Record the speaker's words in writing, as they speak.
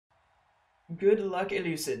Good luck,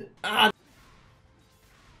 Elucid. Ah!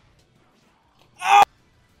 Ah!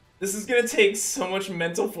 This is gonna take so much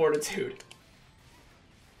mental fortitude.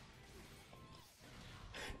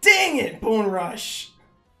 Dang it, Bone Rush!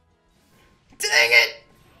 Dang it!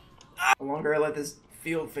 Ah! The longer I let this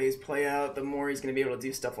field phase play out, the more he's gonna be able to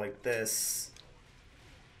do stuff like this.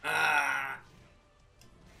 Ah!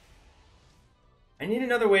 I need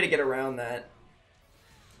another way to get around that.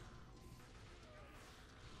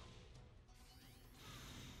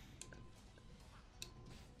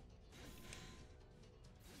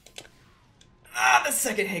 Ah, the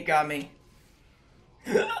second hit got me.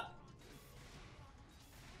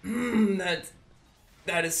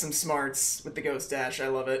 That is some smarts with the Ghost Dash. I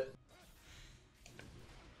love it.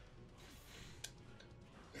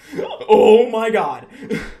 Oh my god.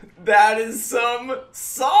 That is some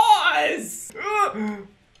sauce!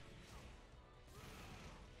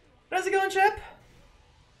 How's it going, Chip?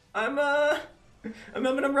 I'm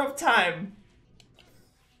having a rough time.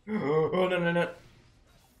 Oh, no.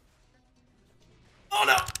 Oh,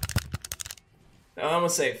 no! No, I'm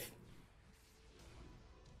almost safe.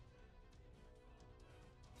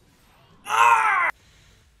 Ah!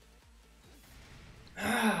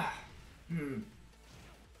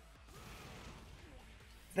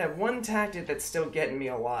 That one tactic that's still getting me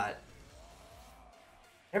a lot.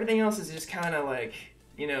 Everything else is just kind of like,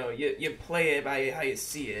 you know, you play it by how you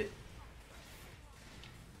see it.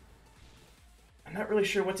 I'm not really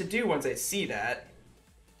sure what to do once I see that.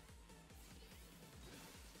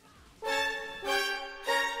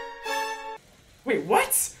 Wait,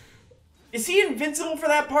 what? Is he invincible for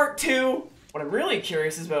that part too? What I'm really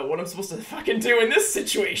curious is about what I'm supposed to fucking do in this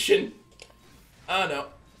situation. Oh no.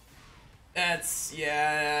 That's,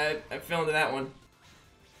 yeah, I fell into that one.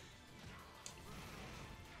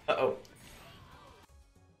 Uh-oh.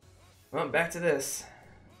 Well, back to this.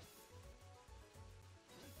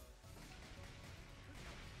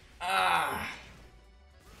 Ah!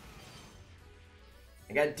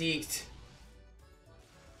 I got deked.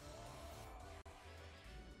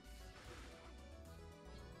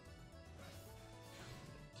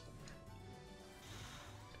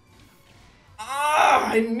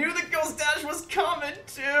 Ah! I knew the Ghost Dash was coming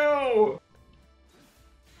too!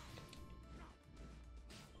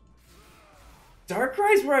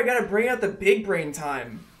 Darkrai's where I gotta bring out the big brain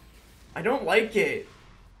time. I don't like it.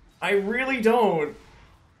 I really don't.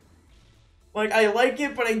 Like, I like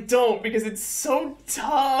it, but I don't, because it's so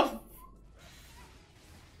tough.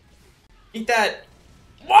 Eat that.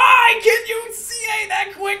 Why can you CA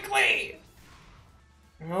that quickly?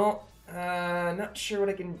 Well, not sure what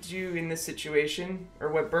I can do in this situation, or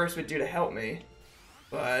what Burst would do to help me.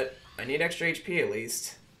 But I need extra HP at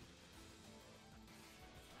least.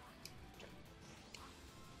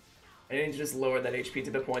 I need to just lower that HP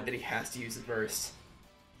to the point that he has to use his Burst.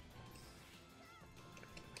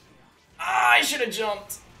 Ah, I should have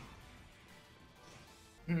jumped!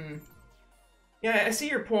 Yeah, I see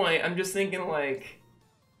your point. I'm just thinking, like...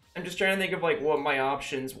 I'm just trying to think of, like, what my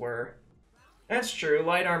options were. That's true.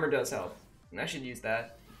 Light armor does help. I should use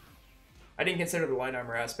that. I didn't consider the light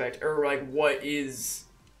armor aspect, or, like, what is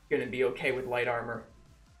gonna be okay with light armor.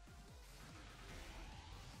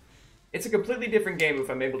 It's a completely different game if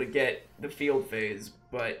I'm able to get the field phase,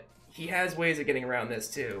 but he has ways of getting around this,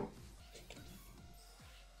 too.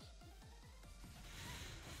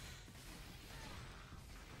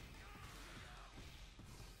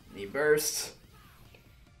 Knee burst.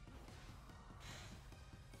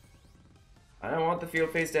 I don't want the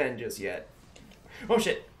field phase to end just yet. Oh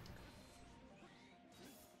shit!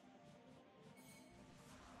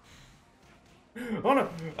 Oh no!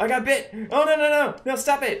 I got bit! Oh no! No,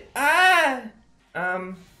 stop it! Ah!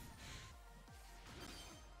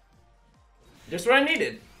 Just what I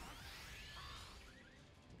needed.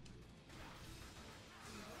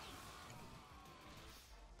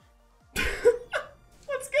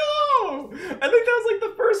 Let's go! I think that was like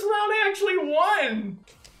the first round I actually won!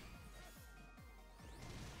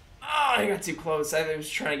 Oh, I got too close. I was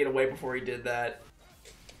trying to get away before he did that.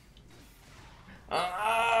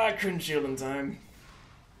 I couldn't shield in time.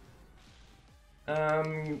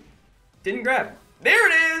 Didn't grab. There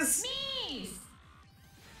it is! Nice.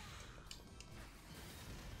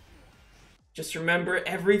 Just remember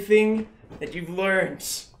everything that you've learned.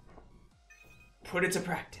 Put it to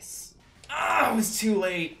practice. Ah, it was too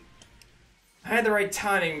late. I had the right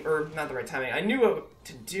timing, or not the right timing. I knew what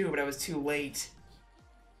to do, but I was too late.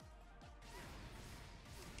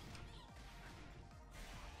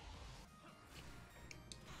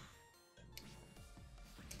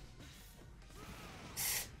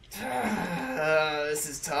 This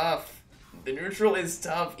is tough. The neutral is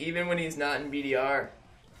tough, even when he's not in BDR.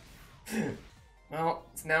 Well,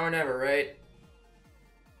 it's now or never, right?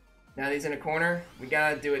 Now that he's in a corner, we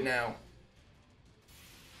gotta do it now.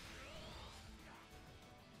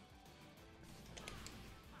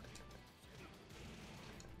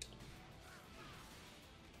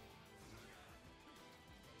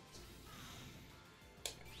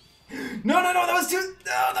 No, that was too...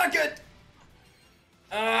 No, not good!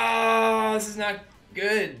 Oh, this is not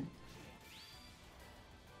good.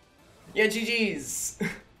 Yeah, GG's.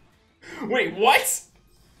 Wait, what?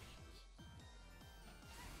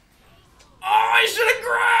 Oh, I should have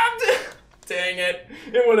grabbed! Dang it.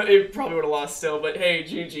 It probably would have lost still, but hey,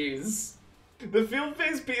 GG's. The field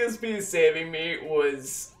phase PSP saving me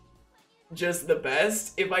was just the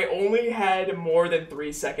best. If I only had more than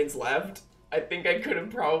 3 seconds left, I think I could have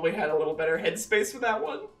probably had a little better headspace for that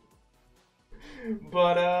one.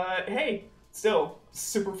 But, hey, still,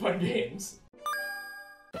 super fun games.